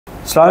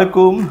আসসালামু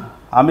আলাইকুম,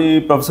 আমি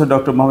professor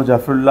doctor Mohammad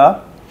Zafrullah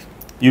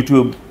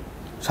YouTube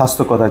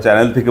স্বাস্থ্য কথা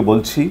চ্যানেল থেকে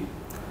বলছি।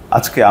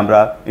 আজকে আমরা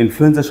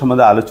ইনফ্লুয়েঞ্জা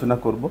সম্বন্ধে আলোচনা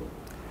করব।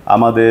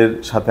 আমাদের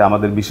সাথে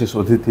আমাদের বিশেষ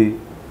অতিথি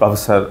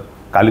প্রফেসর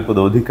কালীপদ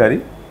অধিকারী,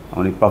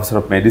 উনি professor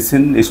of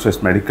medicine, east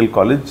West medical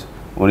college,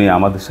 উনি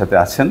আমাদের সাথে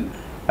আছেন।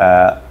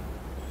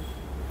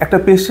 একটা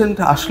পেশেন্ট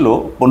আসলো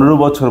 15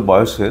 বছর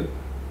বয়সের,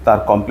 তার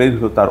কমপ্লেইন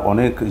হলো তার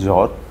অনেক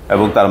জ্বর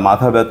এবং তার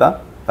মাথা ব্যথা,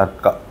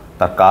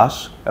 তার কাশ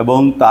এবং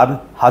তার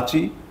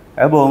হাঁচি,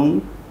 এবং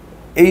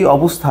এই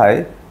অবস্থায়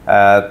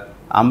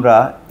আমরা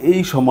এই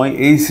সময়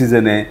এই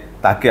সিজনে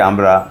তাকে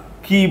আমরা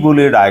কি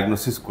বলে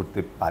ডায়াগনোসিস করতে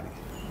পারি?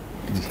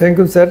 Thank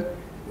you sir.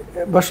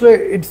 আসলে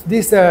ইটস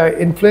দিস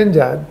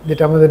ইনফ্লুয়েঞ্জা,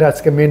 যেটা আমাদের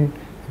আজকে মেন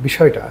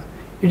বিষয়টা,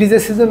 it is a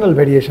seasonal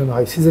variation,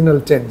 হয় সিজনাল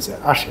চেঞ্জ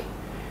আসে।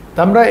 তো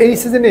আমরা এই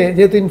সিজনে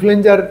যেহেতু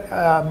ইনফ্লুয়েঞ্জার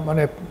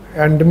মানে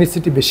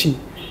অ্যান্ডেমিসিটি বেশি,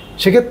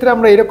 সেক্ষেত্রে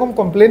আমরা এরকম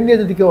কমপ্লেন নিয়ে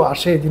যদি কেউ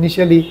আসে,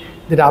 ইনিশিয়ালি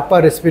যেটা upper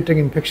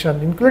respiratory infection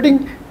including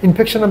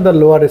infection of the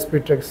lower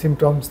respiratory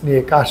symptoms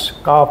নিয়ে, কাশ,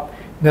 কাফ,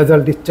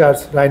 নেজাল ডিসচার্জ,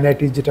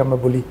 রাইনাইটিস যেটা আমরা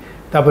বলি,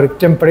 তারপরে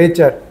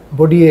টেম্পারেচার,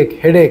 বডি এক,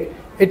 হেডেক,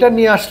 এটা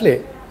নিয়ে আসলে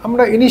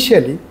আমরা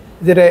ইনিশিয়ালি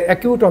যেটা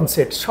অ্যাকিউট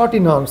অনসেট,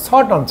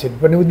 শর্ট অনসেট,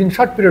 মানে within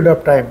short period of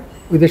time,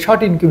 with a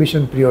short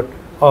incubation period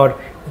or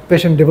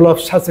patient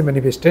develops such a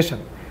manifestation,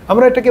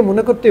 আমরা এটাকে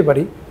মনে করতে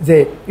পারি যে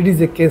it is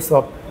a case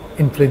of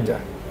influenza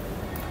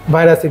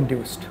virus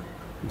induced.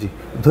 জি,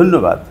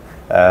 ধন্যবাদ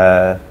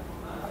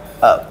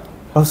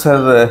প্রফেসর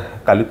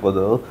কালীপদ।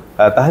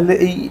 তাহলে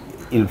এই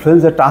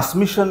ইনফ্লুয়েঞ্জা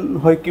ট্রান্সমিশন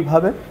হয়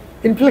কিভাবে?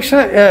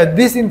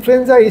 This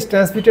influenza is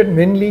transmitted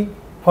mainly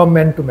from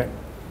man to man.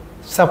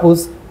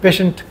 Suppose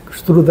patient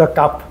through the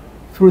cough,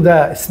 through the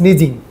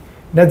sneezing,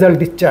 nasal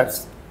discharge,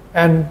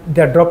 and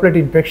their droplet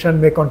infection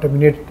may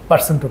contaminate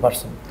person to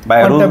person.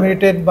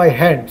 Contaminated by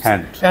hands.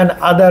 And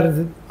others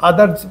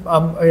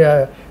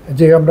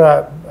যে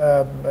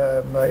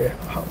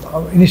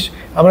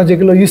আমরা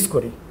যেগুলো use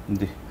করি,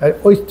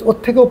 ওর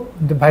থেকেও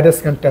virus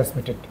can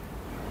transmitted.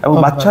 এবং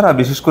বাচ্চারা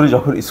বিশেষ করে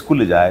যখন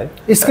স্কুলে যায়,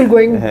 school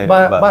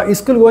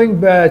going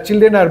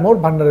children are more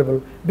vulnerable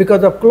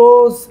because of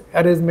close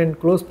arrangement,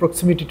 close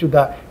proximity two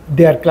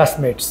their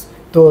classmates.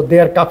 So they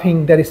are coughing,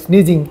 they are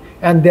sneezing,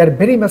 and they are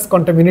very much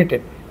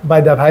contaminated by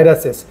the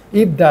viruses.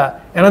 If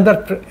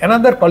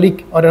another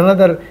colleague or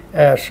another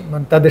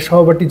তাদের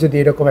সহপাঠী যদি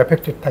এরকম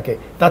affected থাকে,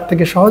 তার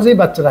থেকে সহজেই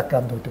বাচ্চারা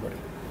আক্রান্ত হতে পারে।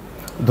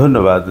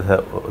 ধন্যবাদ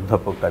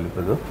অধ্যাপক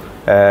কালীপদ।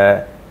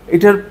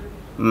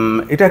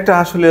 এটা একটা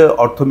আসলে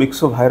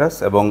অর্থোমিক্সো ভাইরাস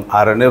এবং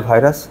আরএনএ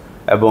ভাইরাস,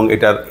 এবং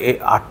এটার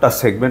 8টা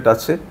সেগমেন্ট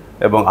আছে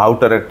এবং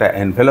আউটার একটা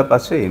এনভেলপ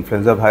আছে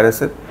ইনফ্লুয়েঞ্জা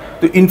ভাইরাসের।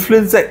 তো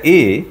ইনফ্লুয়েঞ্জা এ,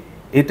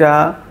 এটা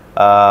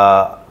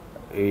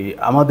এই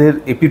আমাদের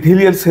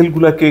এপিথেলিয়াল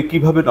সেলগুলোকে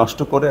কিভাবে নষ্ট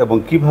করে এবং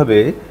কিভাবে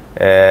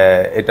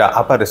এটা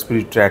আপার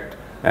রেসপিরেটরি ট্র্যাক্ট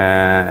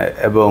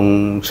এবং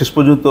শেষ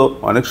পর্যন্ত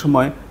অনেক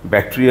সময়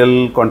ব্যাকটেরিয়াল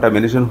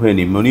কন্টামিনেশন হয়ে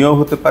নিউমোনিয়াও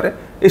হতে পারে,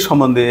 এই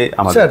সম্বন্ধে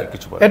আমাদের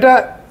কিছু বলুন। এটা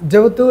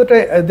যেহেতু এটা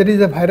there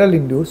is a viral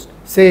induced,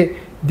 say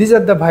this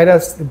are the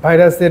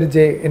ভাইরাসের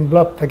যে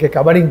এনভেলপ থাকে,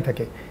 কাভারিং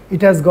থাকে,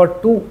 it has got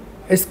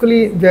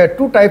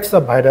two types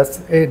of virus.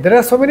 There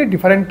are so many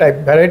different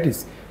varieties,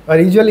 but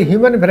usually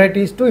human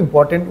variety is two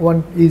important. One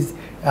is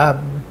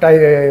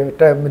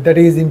that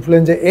is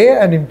influenza A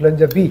and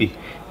influenza B.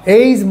 A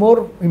is more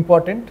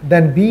important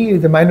than B, is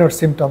the minor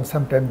symptom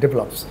sometimes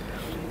develops.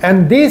 And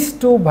these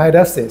two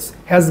viruses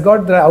has got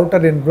the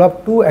outer envelope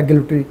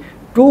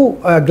two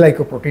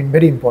glycoprotein,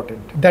 very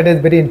important. That is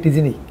very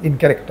antigenic in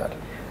character.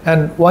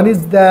 And one is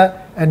the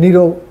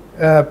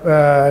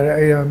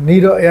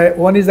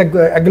one is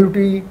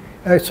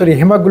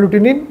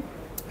hemagglutinin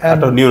and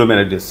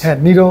neurominidase.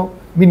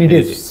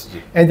 Neurominidase.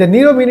 And the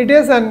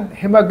neurominidase and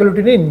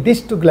hemagglutinin,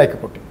 these two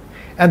glycoprotein.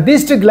 And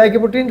these two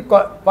glycoprotein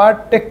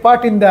take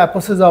part in the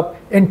process of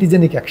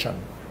antigenic action,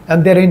 and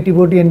their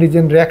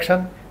antibody-antigen reaction,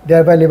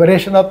 thereby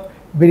liberation of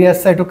various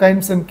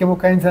cytokines and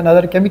chemokines and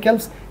other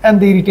chemicals, and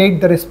they irritate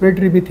the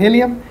respiratory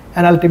epithelium,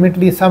 and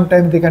ultimately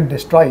sometimes they can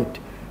destroy it.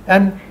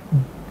 And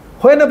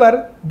whenever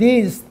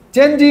these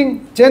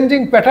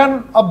changing pattern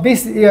of this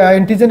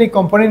antigenic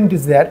component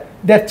is there,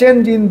 they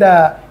change in the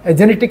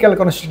genetical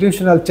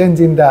constitutional change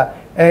in the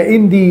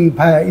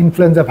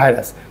influenza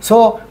virus. So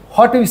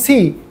what we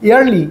see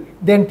yearly,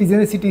 the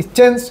antigenicity is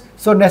changed,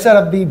 so nature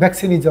of the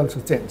vaccine is also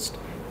changed.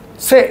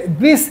 So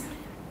this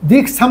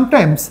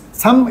sometimes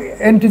some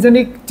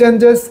antigenic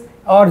changes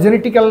or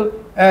genetical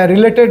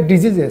related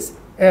diseases,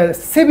 a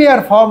severe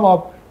form of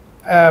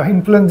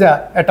influenza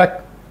attack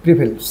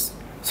prevails.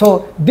 So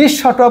this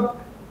sort of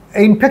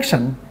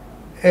infection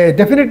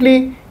definitely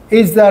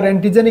is the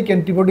antigenic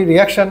antibody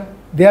reaction.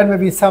 There may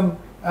be some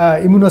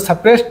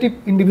immunosuppressive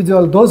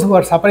individual, those who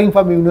are suffering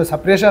from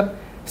immunosuppression,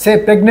 say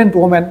pregnant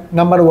woman,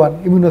 number one,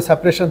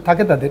 immunosuppression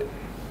থাকে তাদের,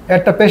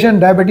 একটা patient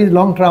diabetes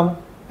long term,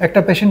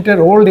 একটা পেশেন্টের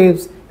old age,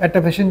 একটা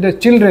পেশেন্টের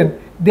children,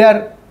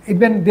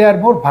 they are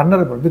more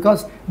vulnerable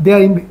because they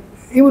are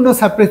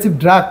immunosuppressive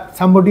drug,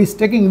 somebody is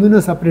taking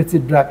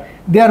immunosuppressive drug,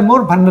 they are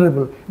more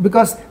vulnerable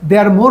because they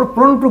are more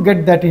prone to get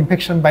that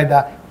infection by the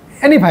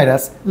any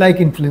virus like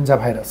influenza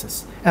viruses,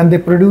 and they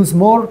produce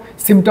more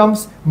symptoms,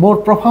 more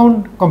profound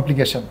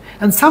complication,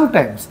 and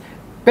sometimes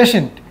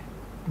patient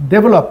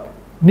develop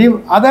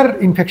other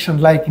infection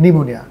like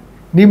pneumonia.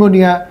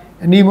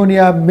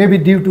 Pneumonia may be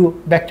due to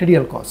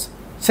bacterial cause.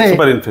 Say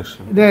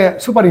superinfection. The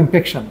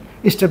superinfection,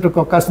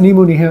 Streptococcus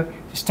pneumonia,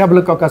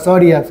 Staphylococcus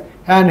aureus,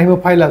 and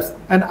Haemophilus,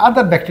 and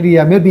other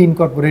bacteria may be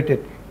incorporated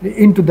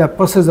into the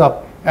process of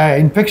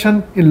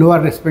infection in lower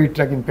respiratory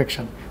tract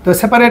infection. The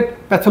separate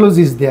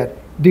pathology is there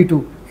due to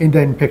in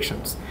the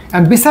infections.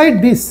 And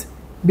beside this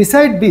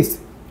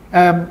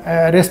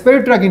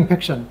respiratory tract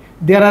infection,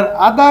 there are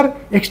other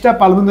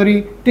extrapulmonary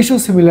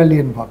tissues similarly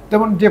involved.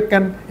 They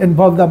can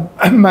involve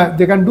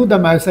they can do the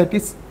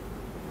myositis,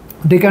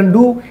 they can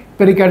do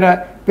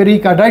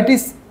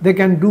pericarditis, they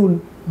can do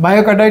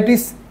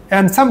myocarditis,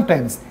 and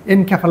sometimes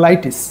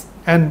encephalitis.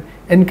 And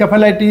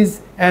encephalitis,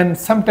 and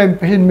sometimes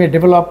patient may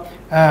develop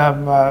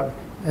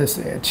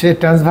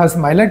transverse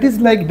myelitis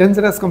like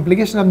dangerous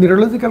complication of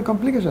neurological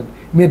complication,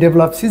 may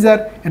develop seizure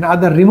and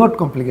other remote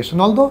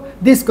complication, although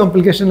this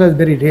complication is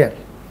very rare.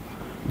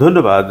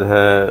 ধন্যবাদ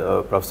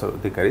professor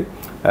অধিকারী।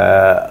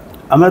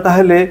 আমরা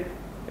তাহলে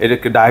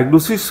এটাকে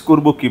diagnosis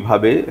করব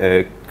কিভাবে?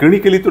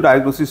 Clinically তো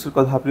ডায়াগনোসিসের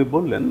কথা আপনি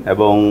বললেন,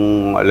 এবং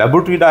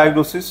laboratory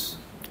diagnosis.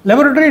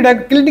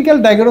 Clinical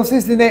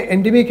diagnosis in the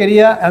endemic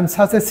area and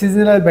such a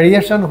seasonal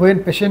variation when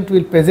patient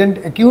will present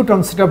acute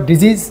onset of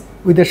disease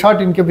with a short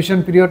incubation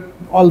period,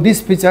 all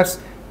these features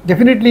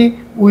definitely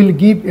will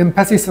give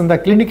emphasis on the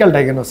clinical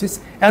diagnosis,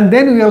 and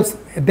then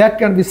that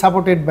can be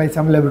supported by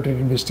some laboratory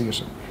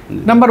investigation.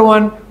 Number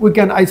one, we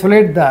can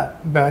isolate the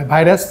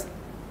virus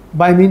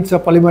by means of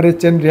polymerase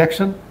chain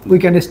reaction. We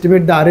can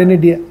estimate the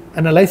RNA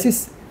analysis,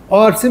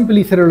 or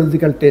simply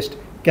serological test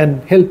can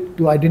help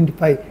to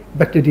identify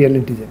bacterial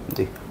antigen.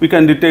 We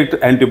can detect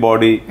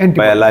antibody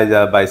by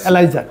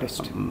ELISA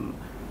test.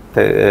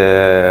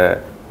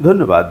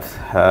 ধন্যবাদ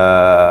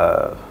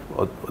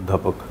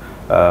অধ্যাপক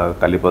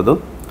কালীপদ।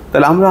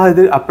 তাহলে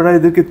আপনারা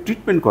এদেরকে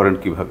treatment করেন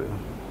কিভাবে?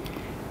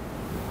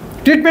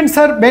 Treatments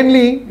are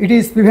mainly, it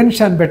is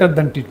prevention better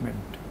than treatment.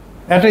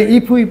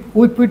 If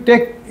we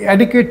take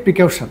adequate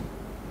precaution,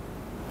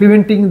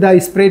 preventing the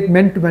spread,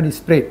 man-to-man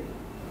spread,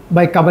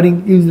 by covering,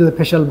 using the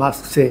facial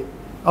mask, say,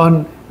 on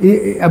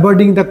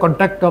avoiding the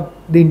contact of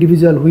the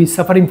individual who is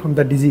suffering from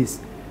the disease,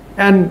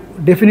 and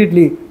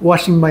definitely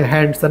washing my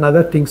hands and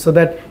other things, so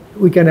that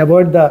we can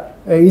avoid the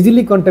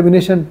easily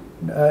contamination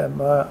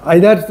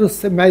either to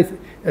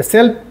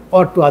myself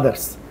or to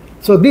others.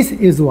 So this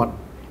is one.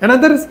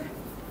 Another is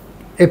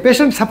a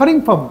patient suffering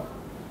from,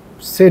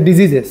 say,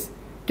 diseases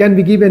can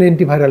be given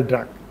antiviral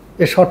drug,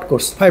 a short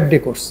course, 5-day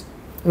course.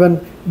 Even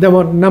the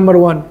number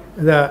one,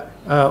 the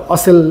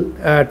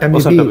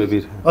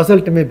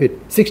oseltamivir,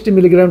 60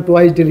 mg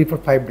twice daily for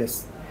 5 days,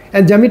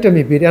 and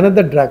Jamitamivir,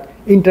 another drug,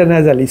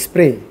 intranasally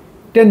spray,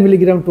 10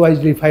 mg twice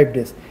daily 5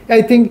 days.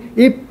 I think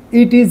if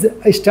it is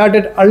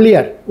started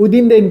earlier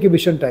within the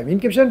incubation time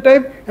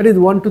that is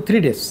 1 to 3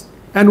 days,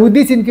 and with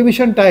this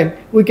incubation time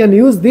we can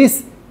use this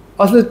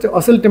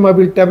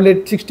oseltamivir tablet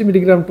 60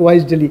 mg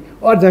twice daily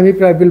or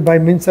Jamipravir by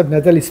means of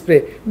nasal spray.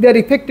 They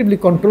effectively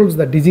controls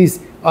the disease,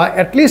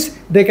 at least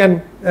they can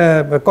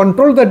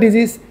control the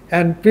disease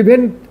and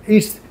prevent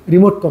its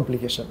remote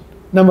complication,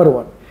 number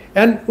one.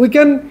 And we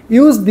can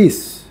use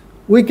this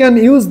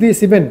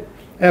even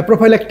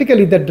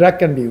prophylactically. The drug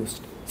can be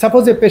used.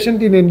 Suppose a patient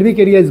in endemic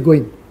area is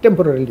going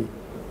temporarily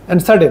and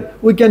sudden,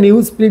 we can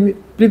use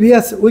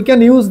we can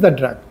use the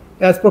drug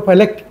as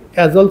prophylactic,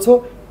 as also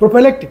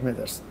prophylactic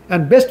measures. And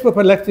best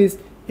prophylaxis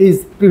is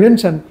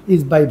prevention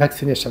is by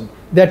vaccination,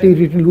 that we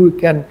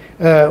can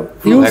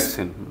use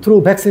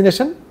through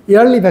vaccination.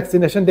 Yearly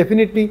vaccination,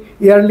 definitely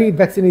yearly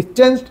vaccine is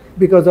changed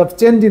because of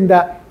change in the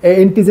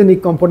antigenic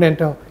component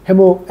of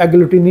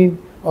hemagglutinin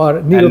or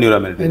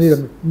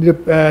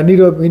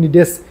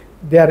neuraminidase,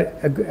 their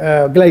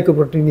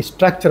glycoprotein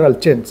structural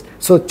change.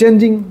 So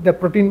changing the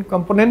protein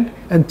component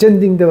and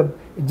changing the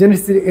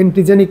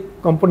antigenic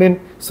component,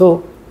 so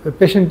the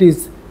patient is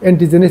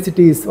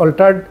antigenicity is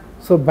altered,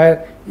 so by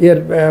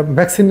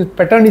vaccine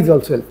pattern is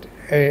also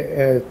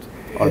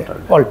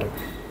altered.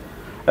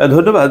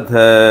 ধন্যবাদ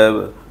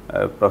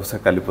professor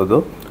Kalipada.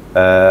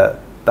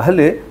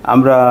 তাহলে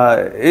আমরা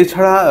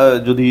এছাড়া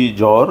যদি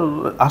জ্বর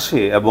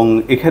আসে এবং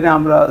এখানে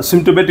আমরা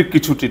সিম্পটোমেটিক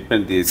কিছু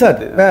ট্রিটমেন্ট দিই। Sir,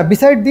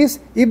 beside this,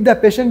 if the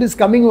patient is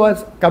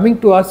coming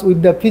to us with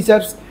the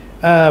features,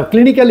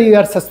 clinically we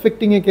are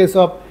suspecting a case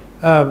of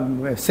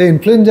say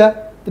influenza,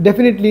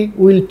 definitely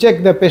we will check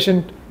the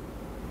patient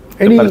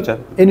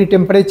any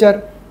temperature,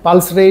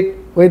 pulse rate,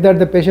 whether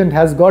the patient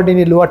has got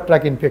any lower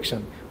tract infection,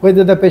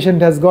 whether the patient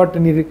has got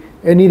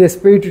any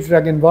respiratory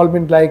tract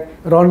involvement like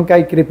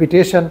bronchial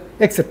crepitation,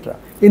 etc.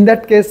 In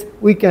that case,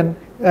 we can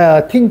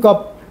think of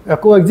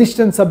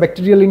coexistence of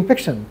bacterial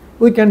infection.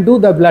 We can do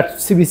the blood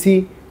CBC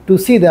to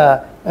see the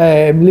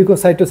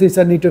leukocytosis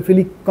and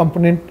neutrophilic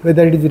component,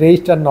 whether it is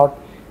raised or not.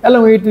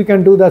 Along with it, we can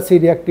do the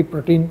C-reactive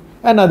protein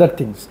and other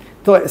things.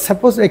 So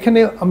suppose এখানে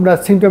আমরা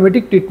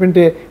symptomatic treatment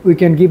we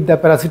can give the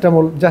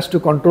paracetamol just to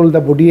control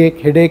the body ache,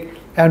 headache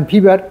and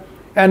fever,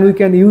 and we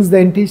can use the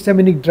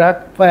antihistaminic drug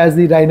for as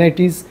the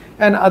rhinitis,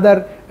 and other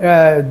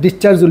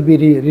discharge will be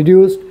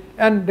reduced.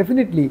 And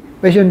definitely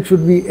patient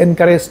should be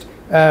encouraged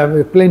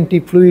plenty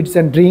fluids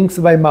and drinks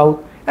by mouth.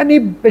 And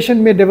if patient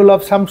may develop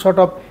some sort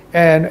of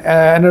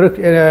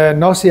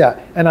nausea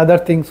and other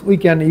things, we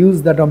can use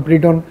the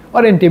domperidone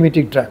or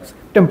antiemetic drugs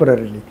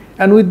temporarily.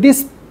 And with this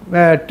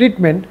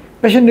treatment,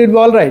 patient will be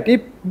all right.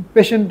 If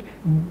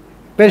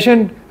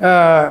patient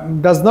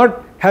does not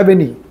have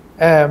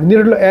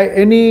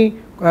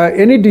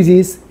any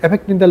disease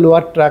affecting the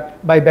lower tract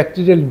by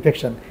bacterial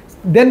infection,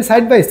 then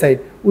side by side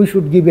we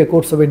should give a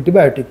course of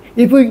antibiotic.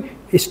 If we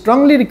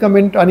strongly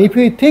recommend, and if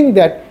we think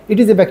that it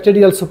is a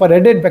bacterial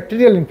superadded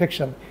bacterial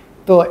infection,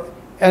 so,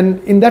 and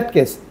in that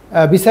case,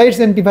 besides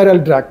antiviral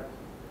drug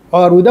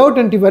or without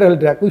antiviral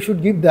drug, we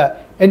should give the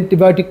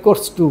antibiotic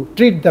course to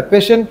treat the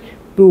patient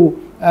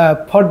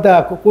for the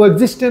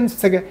coexistence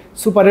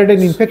superadded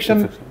infection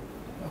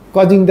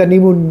causing the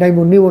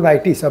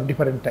pneumonitis of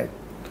different type.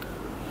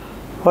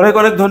 অনেক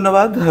অনেক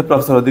ধন্যবাদ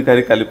professor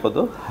অধিকারী কালীপদ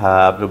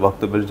আপনার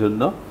বক্তব্যের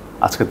জন্য।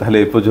 আজকে তাহলে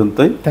এই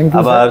পর্যন্তই,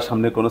 আবার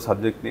সামনে কোনো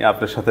সাবজেক্ট নিয়ে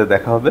আপনার সাথে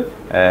দেখা হবে।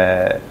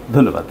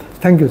 ধন্যবাদ।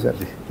 Thank you sir.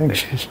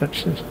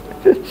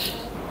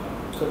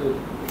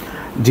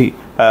 জি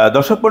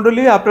দর্শক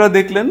মণ্ডলী, আপনারা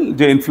দেখলেন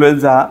যে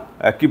ইনফ্লুয়েঞ্জা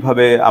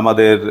কিভাবে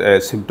আমাদের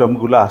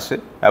সিমটমগুলো আসে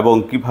এবং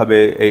কিভাবে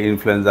এই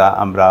ইনফ্লুয়েঞ্জা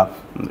আমরা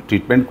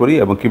ট্রিটমেন্ট করি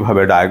এবং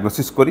কিভাবে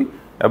ডায়াগনোসিস করি,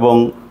 এবং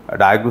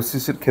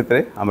ডায়াগনোসিসের ক্ষেত্রে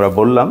আমরা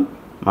বললাম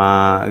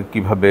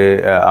কিভাবে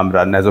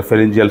আমরা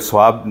নেজোফেরিঞ্জিয়াল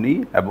সোয়াব নিই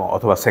এবং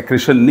অথবা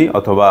সেক্রেশন নিই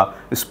অথবা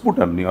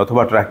স্পুটাম নিই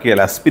অথবা ট্রাকিয়াল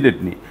অ্যাসপিরেট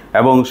নিই,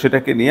 এবং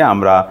সেটাকে নিয়ে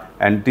আমরা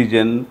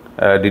অ্যান্টিজেন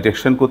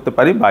ডিটেকশন করতে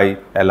পারি বাই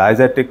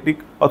এলাইজার টেকনিক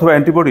অথবা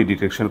অ্যান্টিবডি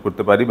ডিটেকশন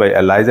করতে পারি বাই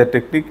এলাইজার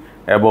টেকনিক।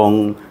 এবং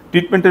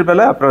ট্রিটমেন্টের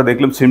বেলায় আপনারা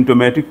দেখলাম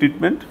সিমটোম্যাটিক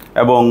ট্রিটমেন্ট,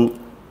 এবং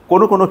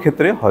কোনো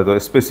ক্ষেত্রে হয়তো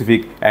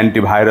স্পেসিফিক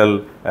অ্যান্টিভাইরাল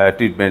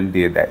ট্রিটমেন্ট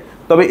দিয়ে দেয়।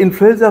 তবে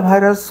ইনফ্লুয়েঞ্জা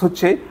ভাইরাস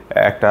হচ্ছে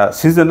একটা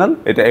সিজনাল,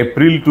 এটা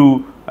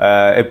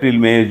এপ্রিল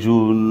মে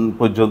জুন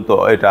পর্যন্ত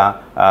এটা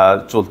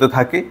চলতে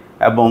থাকে,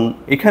 এবং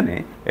এখানে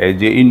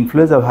যে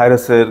ইনফ্লুয়েঞ্জা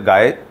ভাইরাসের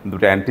গায়ে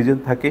দুটো অ্যান্টিজেন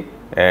থাকে,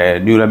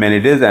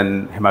 নিউরামিনিডেজ অ্যান্ড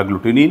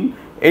হেমাগ্লুটিনিন।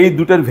 এই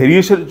দুটার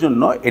ভেরিয়েশনের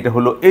জন্য এটা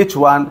হলো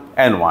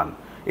H1N1।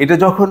 এটা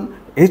যখন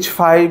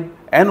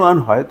H5N1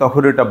 হয়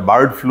তখন এটা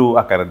বার্ড ফ্লু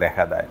আকারে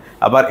দেখা দেয়,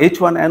 আবার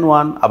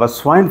H1N1 আবার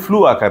সোয়াইন ফ্লু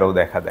আকারেও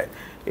দেখা দেয়।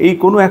 এই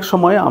কোনো এক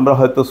সময়ে আমরা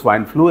হয়তো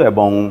সোয়াইন ফ্লু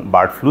এবং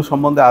বার্ড ফ্লু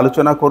সম্বন্ধে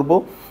আলোচনা করব।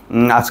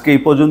 আজকে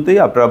এই পর্যন্তই।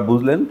 আপনারা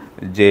বুঝলেন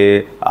যে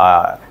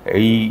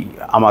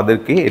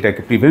আমাদেরকে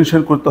এটাকে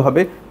প্রিভেনশন করতে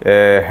হবে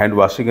হ্যান্ড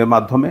ওয়াশিংয়ের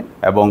মাধ্যমে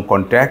এবং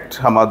কন্ট্যাক্ট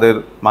আমাদের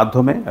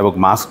মাধ্যমে, এবং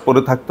মাস্ক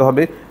পরে থাকতে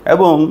হবে,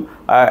 এবং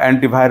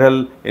অ্যান্টিভাইরাল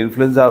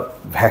ইনফ্লুয়েঞ্জা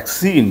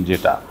ভ্যাকসিন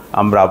যেটা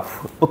আমরা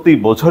প্রতি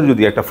বছর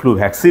যদি একটা ফ্লু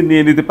ভ্যাকসিন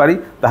নিয়ে নিতে পারি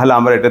তাহলে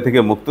আমরা এটা থেকে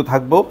মুক্ত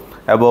থাকব,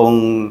 এবং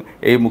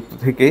এই মুক্ত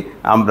থেকে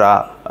আমরা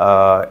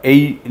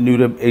এই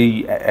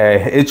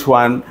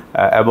H1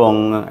 এবং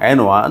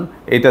N1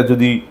 এটা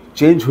যদি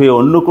চেঞ্জ হয়ে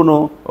অন্য কোনো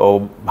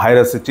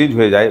ভাইরাসে চেঞ্জ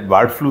হয়ে যায়,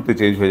 বার্ড ফ্লুতে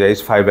চেঞ্জ হয়ে যায়,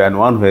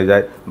 H5N1 হয়ে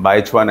যায় বা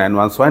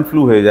H1N1 সোয়াইন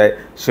ফ্লু হয়ে যায়,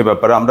 সে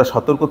ব্যাপারে আমরা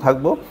সতর্ক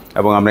থাকব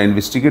এবং আমরা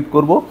ইনভেস্টিগেট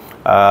করব।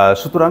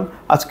 সুতরাং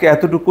আজকে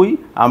এতটুকুই।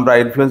 আমরা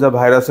ইনফ্লুয়েঞ্জা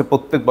ভাইরাসে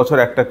প্রত্যেক বছর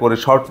একটা করে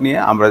শট নিয়ে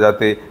আমরা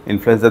যাতে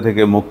ইনফ্লুয়েঞ্জা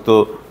থেকে মুক্ত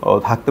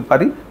থাকতে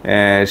পারি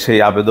সেই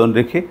আবেদন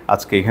রেখে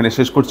আজকে এখানে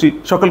শেষ করছি।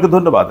 সকলকে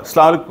ধন্যবাদ।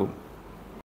 আসসালামু আলাইকুম।